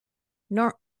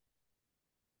Nor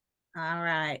All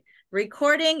right.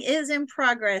 Recording is in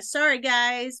progress. Sorry,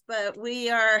 guys, but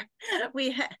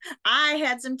I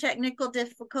had some technical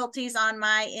difficulties on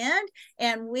my end,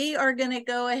 and we are going to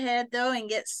go ahead, though, and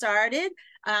get started.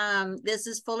 This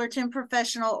is Fullerton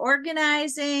Professional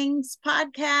Organizing's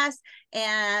podcast,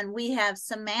 and we have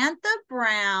Samantha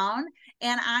Brown,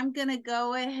 and I'm going to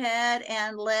go ahead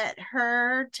and let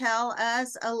her tell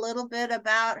us a little bit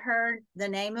about the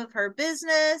name of her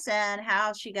business and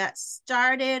how she got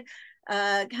started,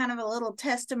 kind of a little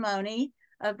testimony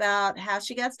about how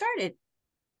she got started.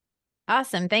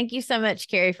 Awesome. Thank you so much,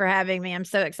 Carrie, for having me. I'm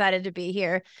so excited to be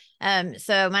here.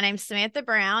 So my name's Samantha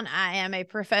Brown. I am a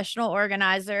professional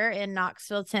organizer in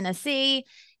Knoxville, Tennessee.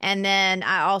 And then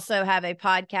I also have a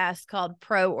podcast called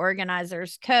Pro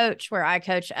Organizers Coach, where I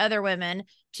coach other women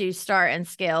to start and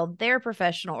scale their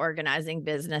professional organizing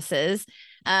businesses.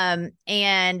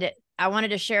 And I wanted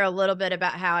to share a little bit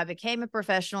about how I became a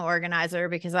professional organizer,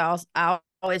 because I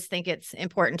always think it's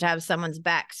important to have someone's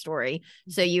backstory.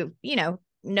 So you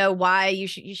know why you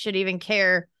should even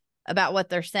care about what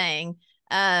they're saying.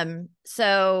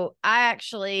 So I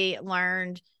actually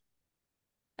learned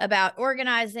about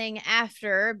organizing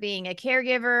after being a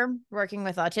caregiver, working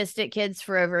with autistic kids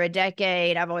for over a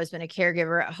decade. I've always been a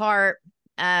caregiver at heart.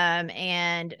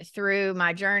 And through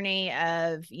my journey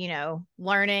of,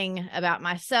 learning about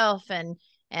myself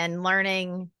and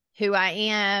learning who I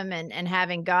am and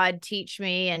having God teach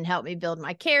me and help me build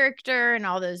my character and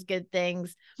all those good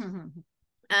things.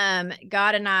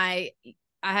 God and I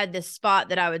had this spot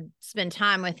that I would spend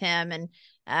time with him.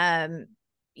 And,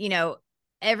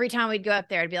 every time we'd go up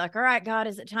there, I'd be like, all right, God,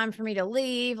 is it time for me to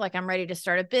leave? Like, I'm ready to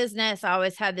start a business. I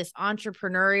always had this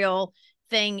entrepreneurial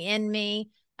thing in me.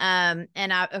 And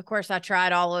of course, I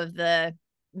tried all of the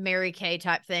Mary Kay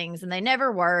type things and they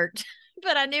never worked,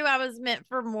 but I knew I was meant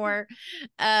for more.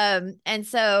 And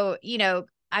so,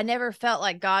 I never felt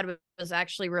like God was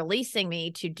actually releasing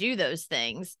me to do those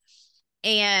things.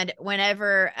 And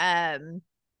whenever,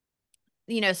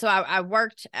 so I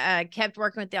worked, kept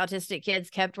working with the autistic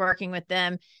kids, kept working with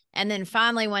them. And then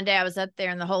finally one day I was up there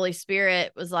and the Holy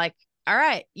Spirit was like, all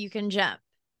right, you can jump.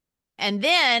 And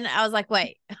then I was like,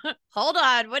 wait, hold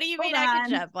on. What do you mean I can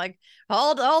jump? Like,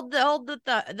 hold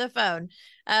the phone.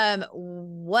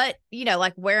 What,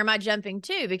 like, where am I jumping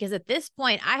to? Because at this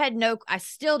point I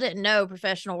still didn't know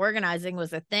professional organizing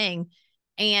was a thing.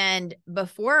 And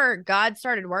before God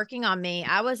started working on me,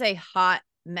 I was a hot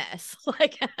mess.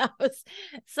 Like, I was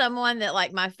someone that,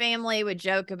 like, my family would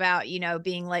joke about,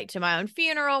 being late to my own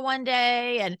funeral one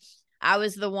day. And I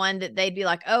was the one that they'd be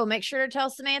like, oh, make sure to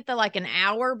tell Samantha like an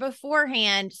hour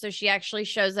beforehand so she actually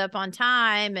shows up on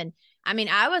time. And I mean,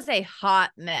 I was a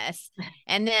hot mess.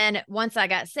 And then once I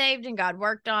got saved and God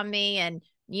worked on me and,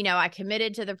 I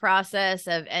committed to the process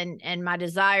of and my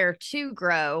desire to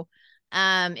grow,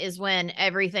 is when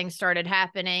everything started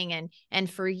happening. And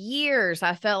for years,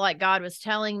 I felt like God was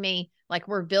telling me, like,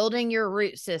 we're building your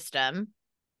root system.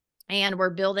 And we're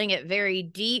building it very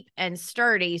deep and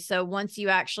sturdy. So once you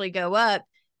actually go up,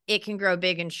 it can grow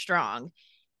big and strong.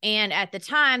 And at the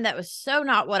time, that was so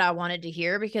not what I wanted to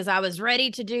hear, because I was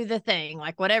ready to do the thing,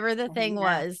 like whatever the thing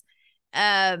was.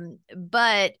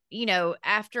 But,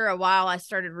 after a while, I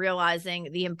started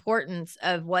realizing the importance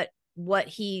of what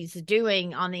he's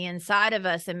doing on the inside of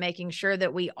us and making sure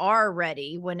that we are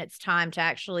ready when it's time to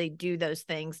actually do those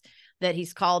things that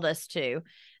he's called us to.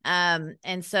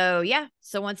 And so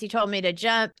once he told me to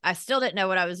jump, I still didn't know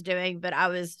what I was doing, but I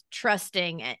was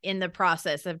trusting in the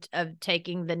process of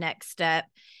taking the next step.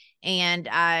 And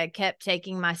I kept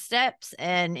taking my steps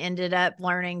and ended up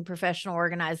learning professional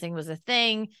organizing was a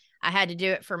thing. I had to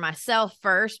do it for myself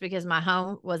first because my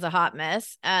home was a hot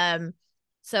mess.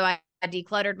 So I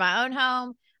decluttered my own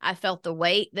home. I felt the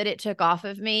weight that it took off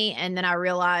of me. And then I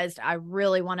realized I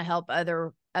really want to help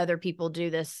other people do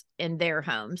this in their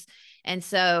homes. And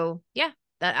so,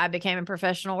 that I became a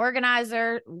professional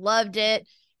organizer, loved it,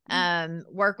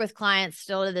 work with clients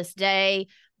still to this day.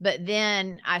 But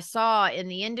then I saw in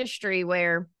the industry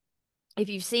where, if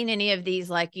you've seen any of these,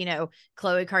 like, Khloe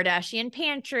Kardashian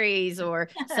pantries or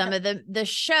some of the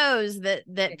shows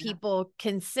that people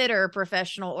consider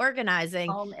professional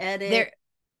organizing, Home edit.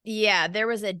 there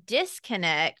was a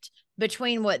disconnect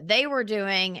between what they were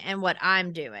doing and what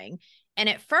I'm doing. And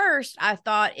at first I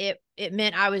thought it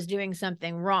meant I was doing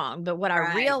something wrong. But what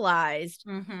I realized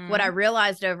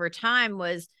over time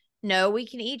was, no, we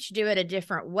can each do it a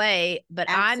different way. But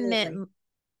Absolutely.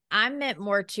 I meant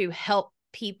more to help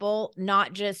people,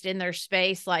 not just in their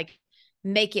space, like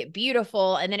make it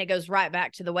beautiful. And then it goes right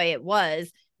back to the way it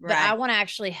was. but I Right. want to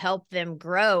actually help them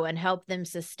grow and help them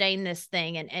sustain this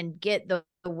thing and get the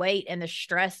weight and the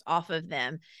stress off of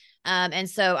them. And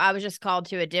so I was just called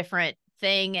to a different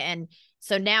thing. And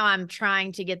so now I'm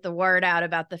trying to get the word out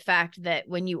about the fact that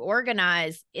when you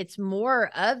organize, it's more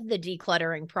of the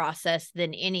decluttering process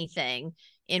than anything,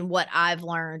 in what I've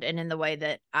learned and in the way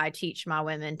that I teach my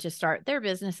women to start their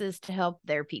businesses to help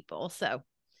their people. So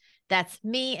that's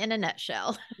me in a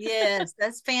nutshell. Yes,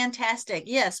 that's fantastic.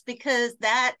 Yes, because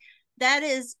that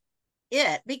is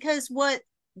it. Because what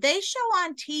they show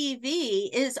on TV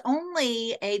is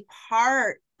only a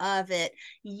part of it.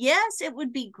 Yes, it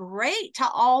would be great to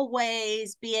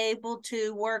always be able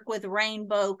to work with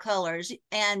rainbow colors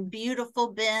and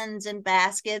beautiful bins and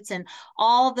baskets and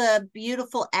all the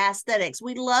beautiful aesthetics.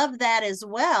 We love that as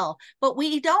well, but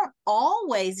we don't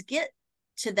always get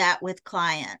to that with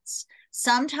clients.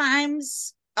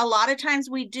 Sometimes, a lot of times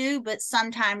we do, but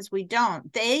sometimes we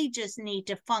don't. They just need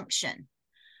to function.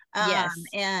 Yes.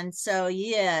 And so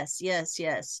yes, yes,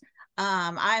 yes.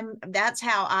 That's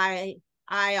how I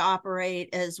operate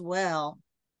as well.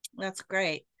 That's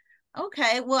great.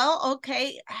 Okay, well,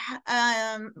 okay.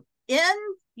 In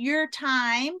your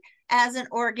time as an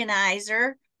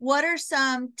organizer, what are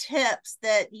some tips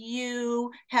that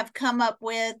you have come up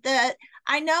with that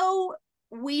I know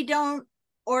we don't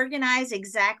organize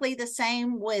exactly the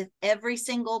same with every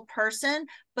single person,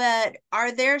 but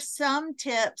are there some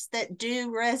tips that do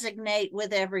resonate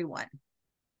with everyone?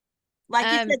 Like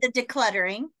you Um, said, the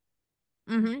decluttering.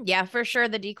 yeah, for sure.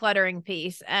 The decluttering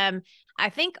piece. I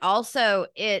think also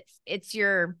it's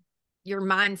your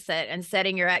mindset and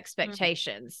setting your Mhm.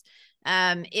 expectations.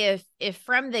 If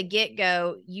from the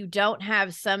get-go you don't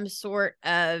have some sort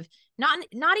of, not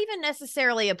even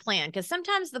necessarily a plan, because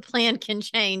sometimes the plan can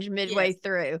change midway Yes.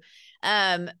 through.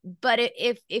 But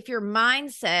if your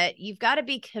mindset, you've got to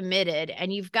be committed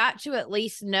and you've got to at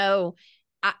least know,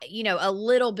 a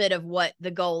little bit of what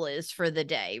the goal is for the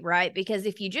day, right? Because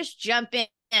if you just jump in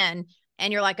and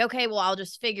you're like, okay, well, I'll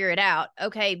just figure it out.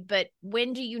 Okay, but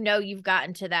when do you know you've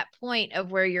gotten to that point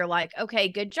of where you're like, okay,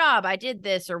 good job, I did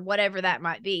this, or whatever that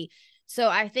might be. So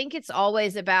I think it's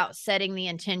always about setting the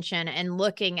intention and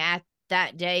looking at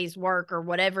that day's work or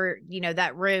whatever,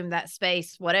 that room, that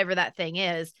space, whatever that thing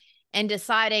is, and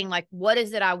deciding like, what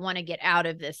is it I want to get out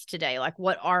of this today? Like,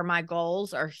 what are my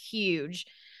goals are huge.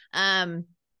 Um,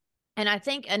 and I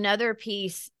think another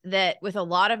piece that with a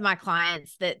lot of my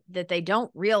clients that they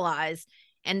don't realize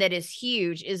and that is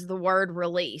huge is the word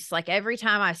release. Like every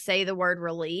time I say the word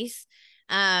release,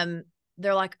 they're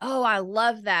like, "Oh, I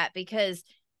love that," because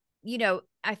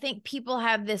I think people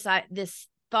have this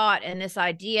thought and this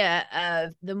idea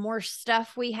of the more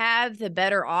stuff we have, the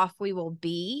better off we will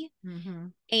be. Mm-hmm.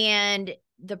 And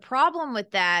the problem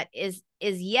with that is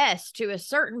yes, to a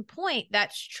certain point,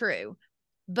 that's true.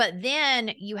 But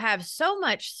then you have so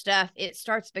much stuff, it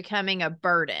starts becoming a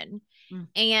burden. Mm-hmm.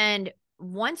 And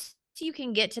once you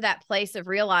can get to that place of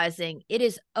realizing it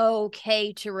is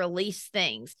okay to release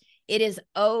things, it is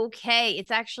okay.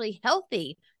 It's actually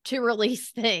healthy to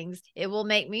release things. It will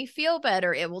make me feel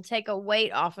better. It will take a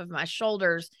weight off of my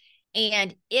shoulders.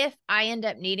 And if I end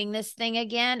up needing this thing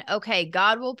again, okay,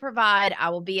 God will provide.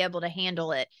 I will be able to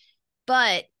handle it.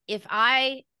 But if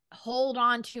I hold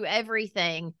on to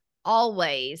everything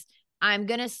always, I'm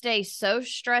going to stay so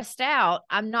stressed out.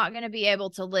 I'm not going to be able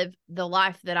to live the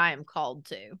life that I am called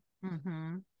to.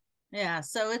 Mm-hmm. Yeah.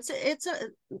 So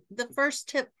the first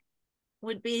tip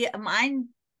would be a mind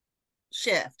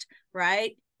shift,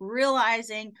 right?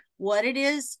 Realizing what it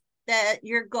is that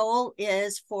your goal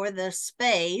is for the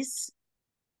space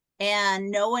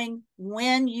and knowing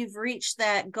when you've reached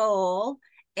that goal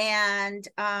and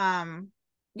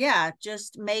yeah,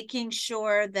 just making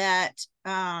sure that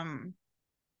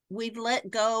we've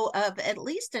let go of at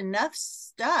least enough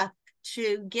stuff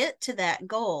to get to that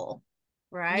goal,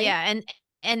 right? Yeah,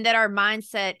 and that our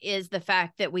mindset is the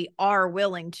fact that we are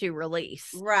willing to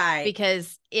release. Right.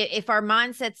 Because if our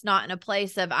mindset's not in a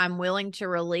place of I'm willing to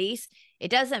release, it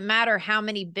doesn't matter how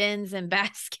many bins and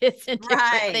baskets and different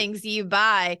Right. things you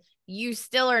buy, you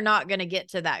still are not going to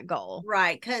get to that goal.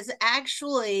 Right. Because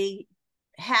actually,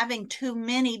 having too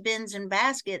many bins and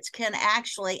baskets can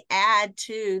actually add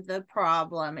to the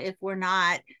problem if we're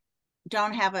not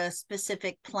don't have a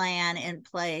specific plan in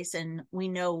place and we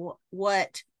know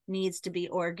what needs to be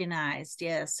organized.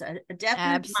 Yes, a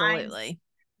definite Absolutely.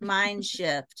 mind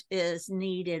shift is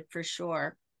needed for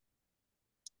sure.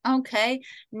 Okay,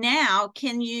 now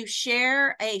can you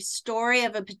share a story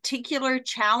of a particular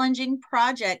challenging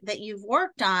project that you've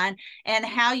worked on and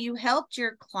how you helped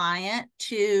your client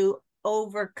to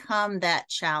overcome that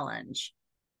challenge?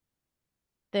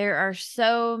 There are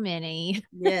so many.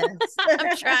 Yes.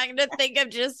 I'm trying to think of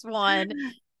just one.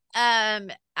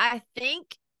 I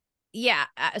think, yeah.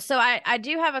 So I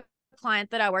do have a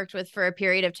client that I worked with for a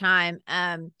period of time.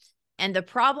 And the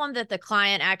problem that the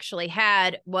client actually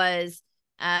had was,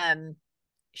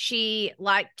 she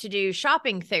liked to do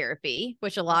shopping therapy,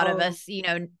 which a lot of Oh, us,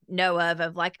 know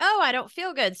of like, oh, I don't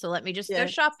feel good, so let me just go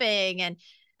yes. shopping.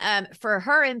 And for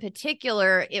her in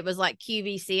particular, it was like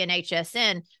QVC and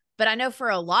HSN. But I know for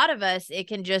a lot of us, it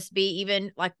can just be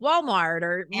even like Walmart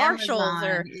or Marshalls Amazon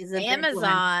or is a big one.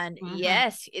 Amazon. Mm-hmm.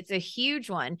 Yes, it's a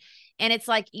huge one. And it's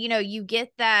like, you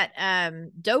get that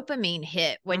dopamine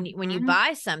hit when you Mm-hmm.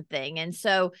 buy something. And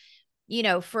so,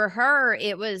 for her,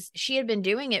 she had been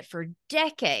doing it for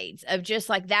decades of just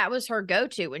like, that was her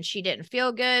go-to when she didn't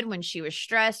feel good, when she was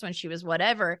stressed, when she was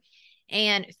whatever.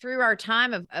 And through our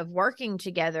time of working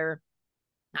together,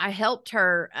 I helped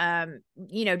her,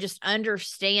 just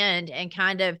understand and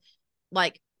kind of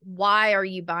like, why are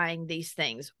you buying these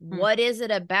things? What is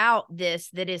it about this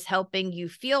that is helping you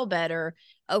feel better?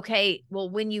 Okay, well,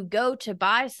 when you go to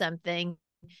buy something,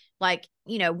 like,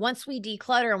 once we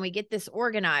declutter and we get this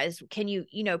organized, can you,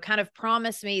 kind of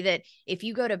promise me that if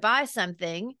you go to buy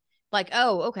something, like,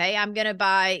 oh, okay, I'm going to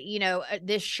buy,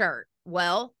 this shirt.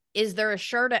 Well, is there a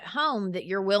shirt at home that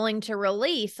you're willing to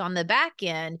release on the back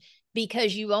end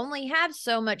because you only have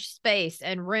so much space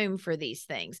and room for these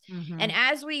things? Mm-hmm. And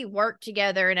as we worked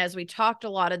together and as we talked a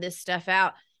lot of this stuff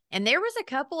out, and there was a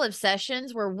couple of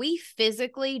sessions where we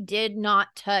physically did not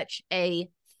touch a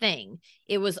thing.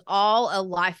 It was all a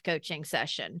life coaching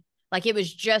session. Like, it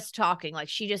was just talking. Like,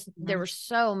 there was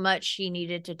so much she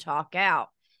needed to talk out.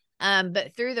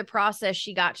 But through the process,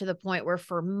 she got to the point where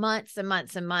for months and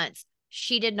months and months,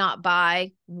 she did not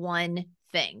buy one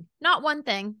thing, not one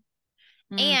thing.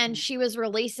 And Mm-hmm. she was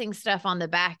releasing stuff on the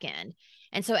back end.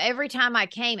 And so every time I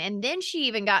came, and then she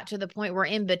even got to the point where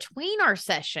in between our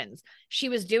sessions, she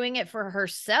was doing it for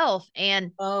herself.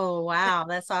 And Oh, wow.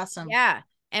 That's awesome. yeah.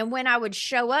 And when I would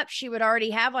show up, she would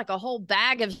already have like a whole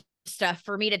bag of stuff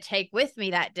for me to take with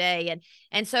me that day.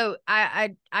 And so I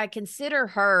consider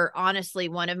her honestly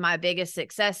one of my biggest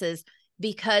successes,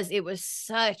 because it was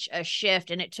such a shift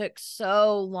and it took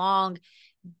so long.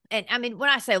 And I mean, when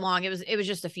I say long, it was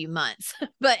just a few months.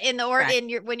 But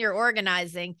Right. when you're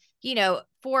organizing, 4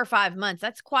 or 5 months,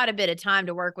 that's quite a bit of time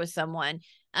to work with someone.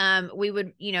 We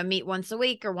would, meet once a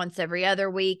week or once every other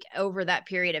week over that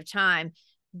period of time.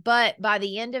 But by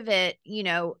the end of it,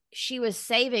 she was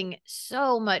saving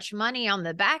so much money on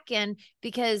the back end,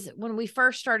 because when we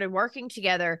first started working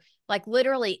together, like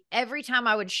literally every time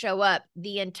I would show up,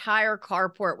 the entire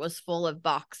carport was full of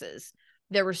boxes.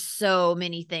 There were so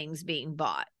many things being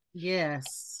bought.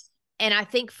 Yes. And I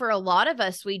think for a lot of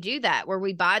us, we do that, where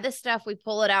we buy the stuff, we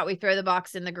pull it out, we throw the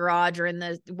box in the garage or in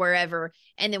the wherever,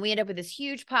 and then we end up with this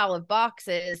huge pile of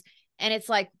boxes. And it's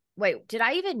like, wait, did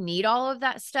I even need all of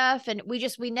that stuff? And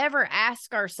we never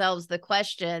ask ourselves the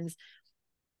questions,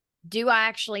 do I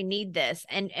actually need this?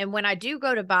 And when I do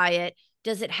go to buy it,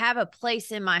 does it have a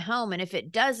place in my home? And if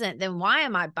it doesn't, then why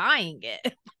am I buying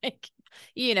it? Like,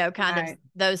 kind of Right.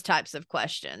 those types of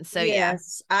questions. So yeah.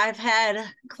 Yes. I've had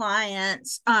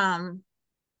clients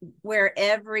where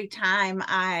every time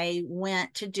I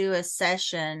went to do a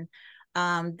session,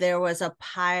 there was a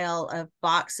pile of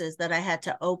boxes that I had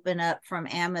to open up from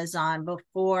Amazon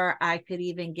before I could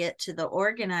even get to the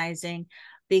organizing,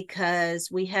 because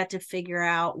we had to figure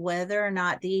out whether or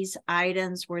not these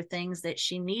items were things that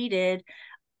she needed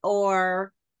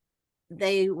or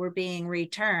they were being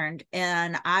returned.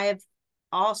 And I've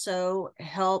also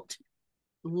helped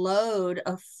load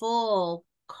a full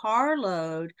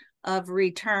carload of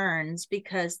returns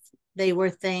because they were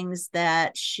things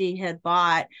that she had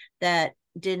bought that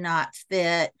did not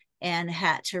fit and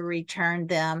had to return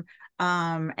them.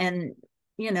 And,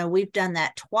 we've done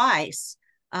that twice.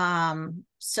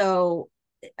 So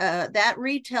that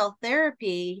retail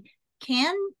therapy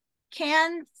can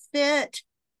fit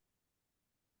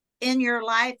in your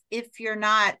life if you're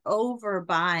not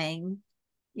overbuying.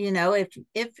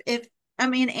 If I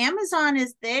mean, Amazon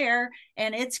is there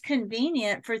and it's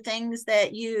convenient for things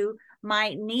that you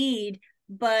might need,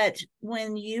 but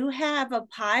when you have a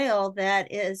pile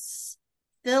that is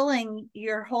filling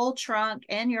your whole trunk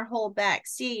and your whole back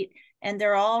seat and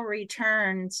they're all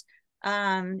returns,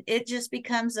 it just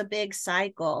becomes a big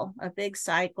cycle.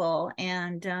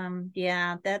 And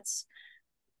yeah,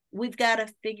 we've got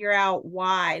to figure out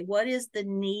why. What is the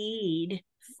need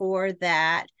for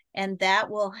that? And that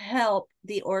will help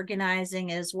the organizing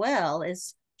as well,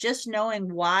 is just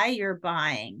knowing why you're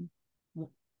buying,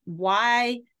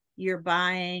 why you're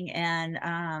buying, and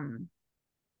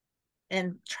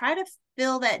try to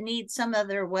fill that need some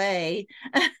other way.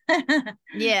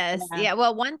 Yes. Yeah. Yeah.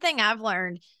 Well, one thing I've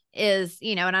learned is,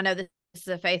 and I know this is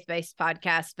a faith-based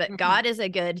podcast, but God is a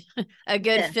good a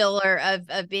good Yes. filler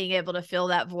of being able to fill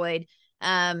that void.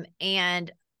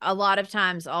 And a lot of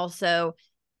times also,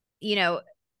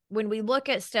 when we look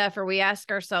at stuff or we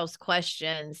ask ourselves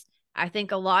questions, I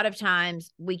think a lot of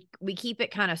times we keep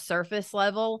it kind of surface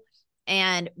level,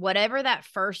 and whatever that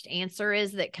first answer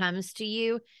is that comes to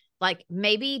you, like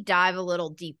maybe dive a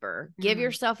little deeper. Give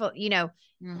yourself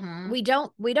we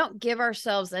don't give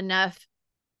ourselves enough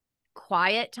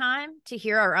quiet time to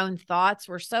hear our own thoughts.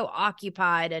 We're so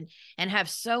occupied and have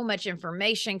so much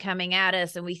information coming at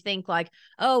us, and we think like,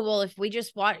 oh well, if we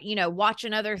just watch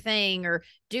another thing or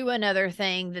do another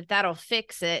thing, that'll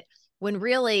fix it, when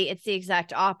really it's the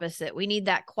exact opposite. We need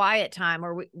that quiet time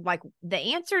where the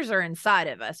answers are inside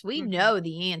of us. We know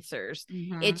the answers.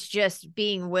 It's just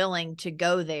being willing to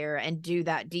go there and do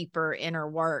that deeper inner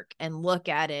work and look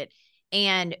at it.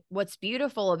 And what's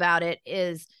beautiful about it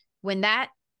is when that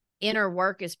inner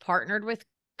work is partnered with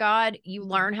God, you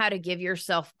learn how to give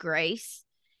yourself grace,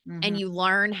 and you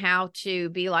learn how to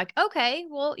be like, okay,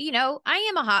 well, I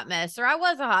am a hot mess, or I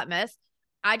was a hot mess.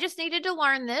 I just needed to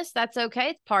learn this. That's okay.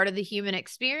 It's part of the human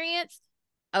experience.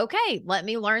 Okay, let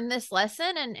me learn this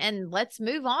lesson and let's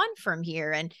move on from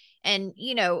here. And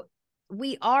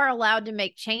we are allowed to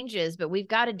make changes, but we've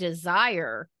got to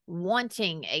desire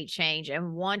wanting a change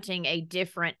and wanting a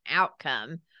different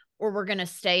outcome, or we're going to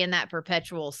stay in that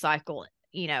perpetual cycle,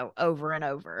 over and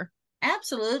over.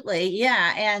 Absolutely.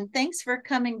 Yeah. And thanks for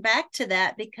coming back to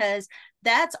that, because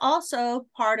that's also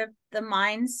part of the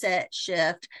mindset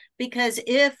shift. Because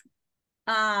if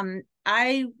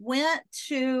I went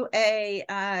to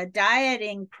a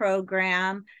dieting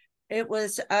program, it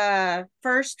was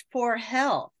First for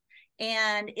Health,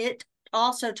 and it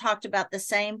also talked about the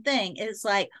same thing. It's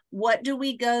like, what do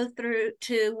we go through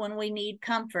to when we need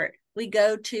comfort? We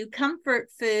go to comfort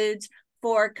foods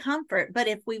for comfort. But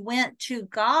if we went to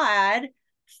God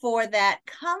for that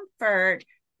comfort,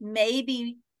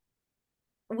 maybe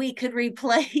we could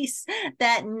replace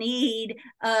that need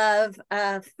of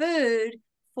food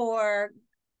for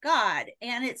God.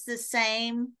 And it's the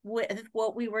same with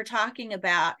what we were talking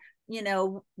about.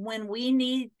 When we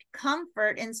need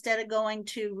comfort, instead of going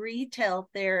to retail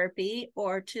therapy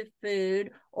or to food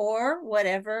or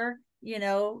whatever,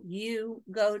 you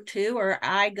go to or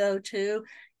I go to,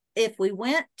 if we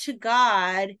went to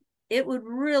God, it would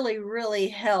really, really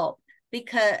help.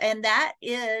 And that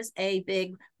is a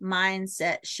big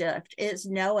mindset shift, is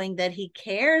knowing that he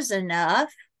cares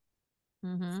enough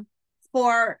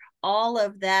for all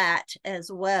of that as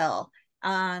well.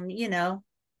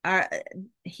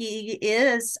 He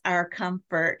is our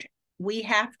comfort. We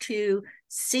have to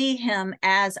see him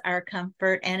as our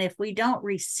comfort. And if we don't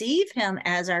receive him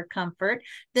as our comfort,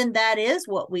 then that is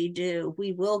what we do.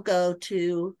 We will go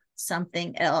to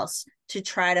something else to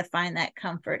try to find that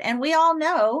comfort. And we all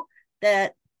know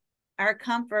that our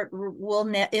comfort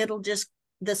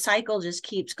the cycle just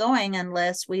keeps going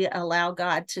unless we allow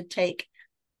God to take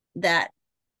that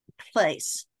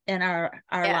place in our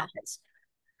lives.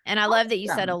 And I love that you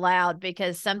said aloud,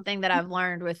 because something that I've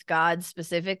learned with God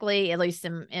specifically, at least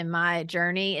in my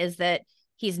journey, is that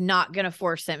he's not going to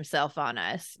force himself on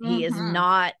us. He is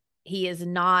not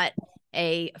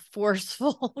a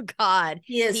forceful God.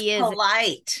 He is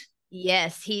polite.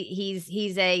 Yes,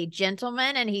 he's a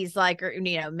gentleman, and he's like,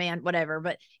 man, whatever,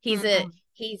 but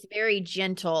he's very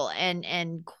gentle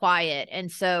and quiet.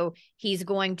 And so he's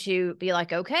going to be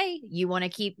like, okay, you want to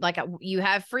keep, like, you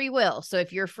have free will. So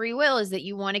if your free will is that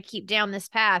you want to keep down this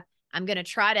path, I'm going to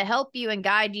try to help you and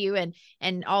guide you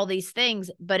and all these things.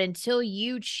 But until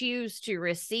you choose to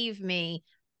receive me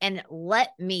and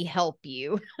let me help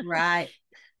you, right.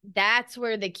 That's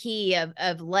where the key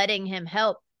of letting him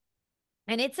help.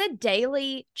 And it's a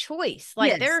daily choice.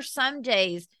 Like, there are some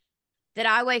days that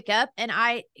I wake up and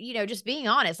I, just being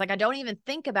honest, like, I don't even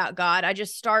think about God. I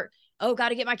just start, got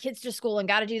to get my kids to school and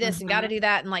got to do this and got to do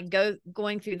that, and like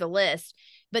going through the list.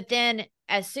 But then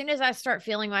as soon as I start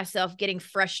feeling myself getting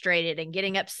frustrated and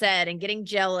getting upset and getting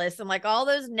jealous and like all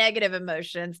those negative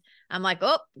emotions, I'm like,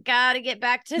 oh, got to get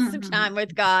back to some time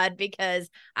with God, because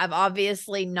I've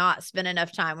obviously not spent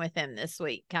enough time with him this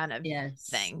week, kind of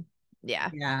thing.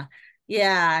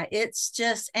 Yeah, it's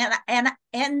just, and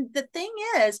the thing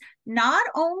is, not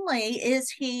only is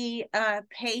he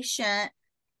patient,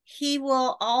 he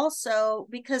will also,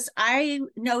 because I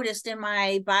noticed in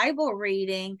my Bible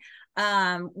reading,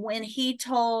 when he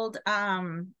told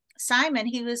Simon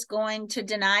he was going to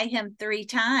deny him 3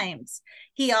 times,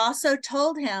 he also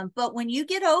told him, but when you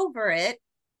get over it,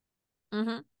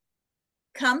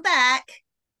 come back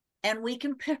and we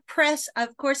can press.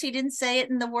 Of course, he didn't say it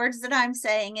in the words that I'm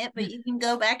saying it, but you can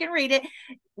go back and read it.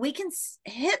 We can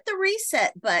hit the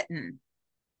reset button.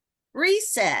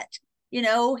 Reset.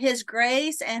 His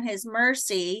grace and his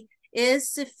mercy is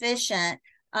sufficient.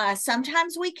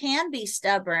 Sometimes we can be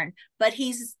stubborn, but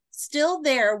he's still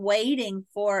there waiting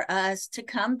for us to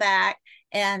come back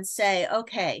and say,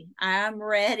 okay, I'm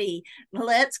ready.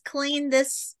 Let's clean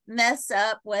this mess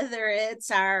up, whether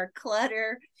it's our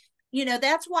clutter.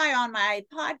 That's why on my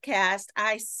podcast,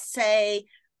 I say,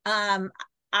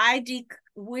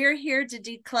 we're here to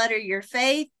declutter your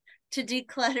faith, to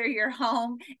declutter your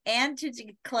home, and to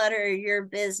declutter your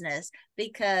business,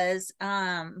 because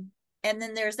and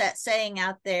then there's that saying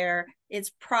out there,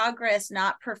 it's progress,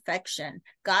 not perfection.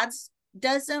 God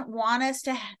doesn't want us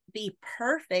to be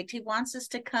perfect. He wants us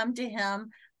to come to him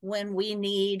when we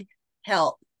need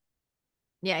help.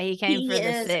 Yeah, he came for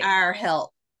the sick. Our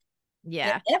help.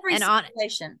 Yeah. In every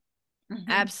situation.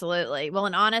 Absolutely. Well,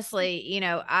 and honestly,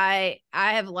 I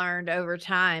have learned over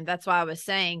time. That's why I was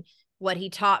saying what he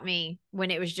taught me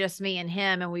when it was just me and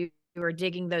him, and we were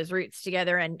digging those roots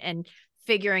together and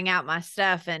figuring out my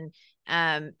stuff, and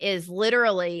is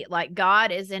literally like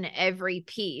God is in every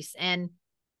piece, and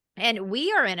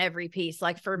we are in every piece.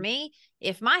 Like for me,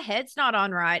 if my head's not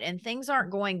on right and things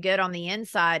aren't going good on the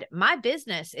inside, my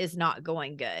business is not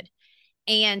going good.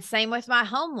 And same with my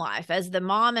home life. As the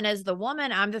mom and as the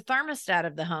woman, I'm the thermostat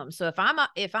of the home. So if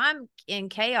I'm in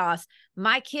chaos,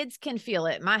 my kids can feel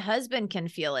it. My husband can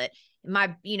feel it.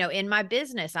 In my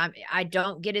business, I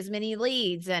don't get as many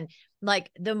leads. And like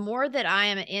the more that I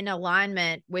am in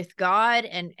alignment with God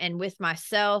and with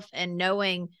myself, and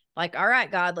knowing like, all right,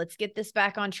 God, let's get this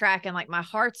back on track. And like my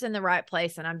heart's in the right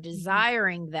place and I'm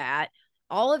desiring that,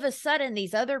 all of a sudden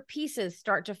these other pieces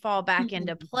start to fall back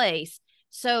into place.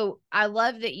 So I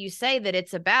love that you say that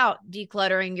it's about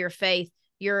decluttering your faith,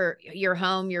 your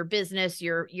home, your business,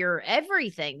 your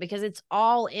everything, because it's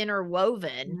all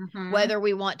interwoven, whether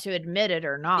we want to admit it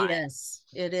or not. Yes,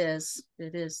 it is.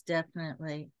 It is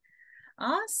definitely.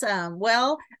 Awesome.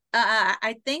 Well,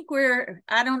 I think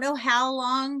I don't know how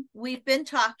long we've been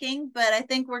talking, but I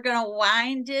think we're going to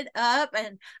wind it up.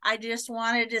 And I just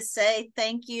wanted to say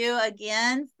thank you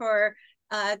again for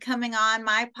coming on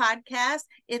my podcast.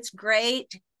 It's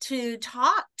great to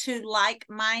talk to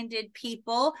like-minded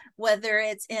people, whether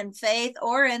it's in faith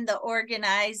or in the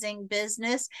organizing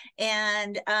business.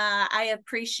 And I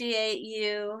appreciate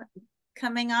you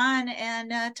coming on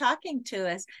and talking to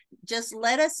us. Just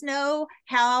let us know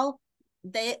how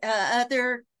they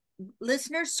other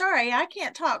listeners, sorry, I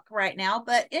can't talk right now,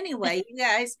 but anyway, you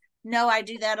guys know I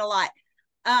do that a lot.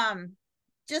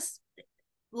 Just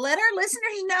let our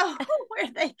listeners know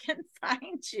where they can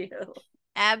find you.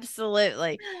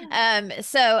 Absolutely.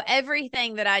 So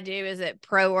everything that I do is at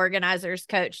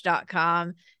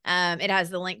proorganizerscoach.com. It has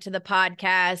the link to the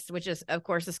podcast, which is, of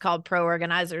course, is called Pro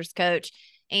Organizers Coach.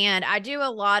 And I do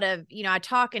a lot of, I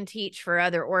talk and teach for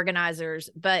other organizers,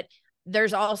 but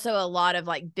there's also a lot of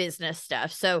like business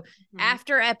stuff. So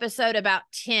after episode about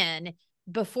 10,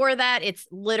 before that, it's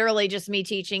literally just me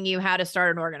teaching you how to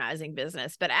start an organizing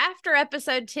business. But after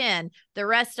episode 10, the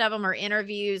rest of them are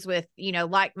interviews with,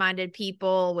 like-minded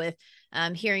people, with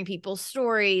hearing people's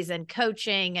stories and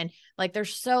coaching. And like,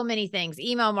 there's so many things,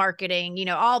 email marketing,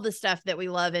 all the stuff that we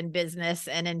love in business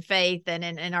and in faith and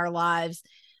in our lives.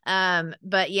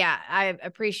 But yeah, I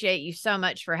appreciate you so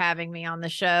much for having me on the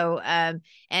show. And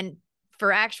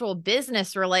for actual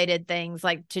business related things,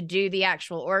 like to do the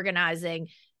actual organizing,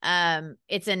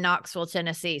 it's in Knoxville,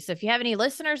 Tennessee. So if you have any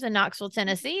listeners in Knoxville,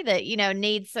 Tennessee that,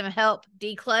 need some help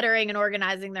decluttering and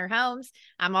organizing their homes,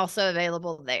 I'm also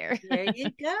available there. There you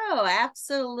go.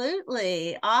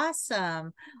 Absolutely.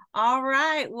 Awesome. All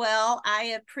right. Well,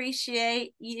 I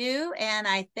appreciate you and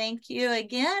I thank you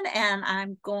again. And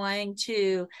I'm going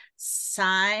to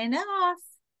sign off.